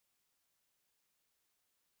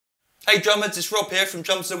Hey drummers, it's Rob here from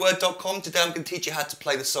drumstheword.com. Today I'm going to teach you how to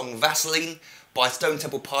play the song Vasoline by Stone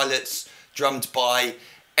Temple Pilots, drummed by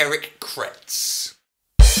Eric Kretz.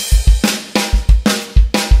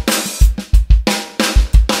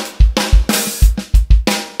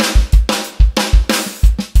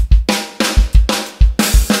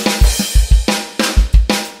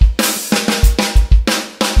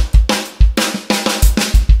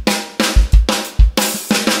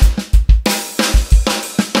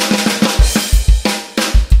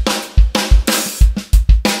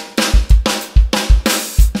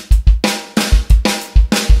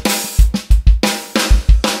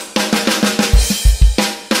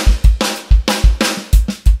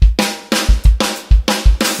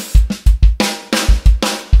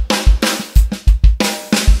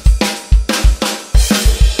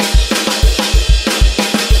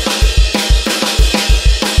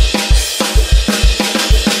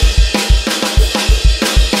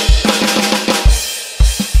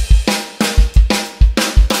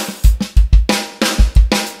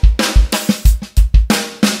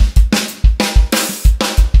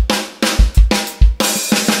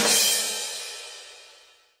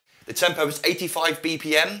 The tempo is 85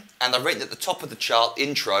 BPM, and I've written at the top of the chart,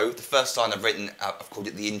 intro, the first line I've written, I've called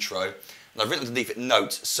it the intro, and I've written underneath it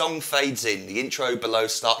notes, song fades in. The intro below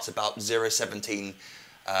starts about 0.17,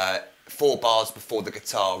 4 bars before the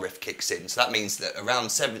guitar riff kicks in. So that means that around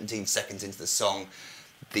 17 seconds into the song,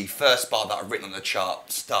 the first bar that I've written on the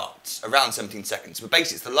chart starts, around 17 seconds. But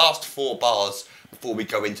basically it's the last 4 bars before we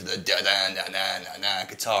go into the da-da-da-da-da-da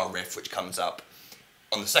guitar riff, which comes up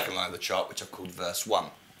on the second line of the chart, which I've called verse 1.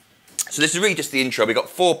 So this is really just the intro. We've got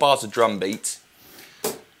 4 bars of drum beat,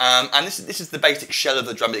 and this is the basic shell of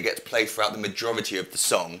the drum beat that gets played throughout the majority of the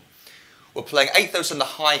song. We're playing 8/8 on the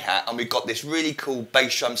hi-hat, and we've got this really cool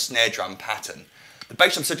bass drum snare drum pattern. The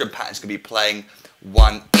bass drum snare drum pattern is going to be playing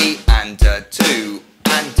 1 E and a 2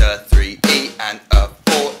 and a 3 E and a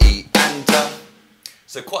 4 E and a.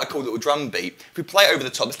 So quite a cool little drum beat. If we play it over the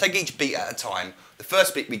top, let's take each beat at a time. The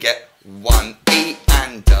first beat we get 1 E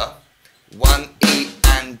and a, 1 E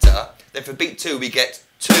and a. Then for beat 2 we get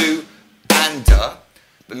 2 and a.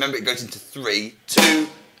 But remember it goes into 3, 2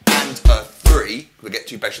 and a 3. We get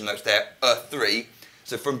 2 bass drum notes there, a 3.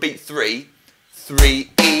 So from beat 3,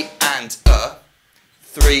 3 E and a,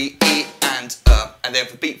 3 E and a. And then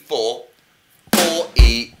for beat 4, 4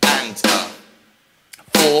 E and a,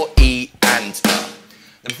 4 E and a.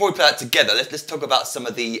 Then before we play that together, let's talk about some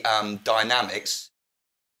of the dynamics.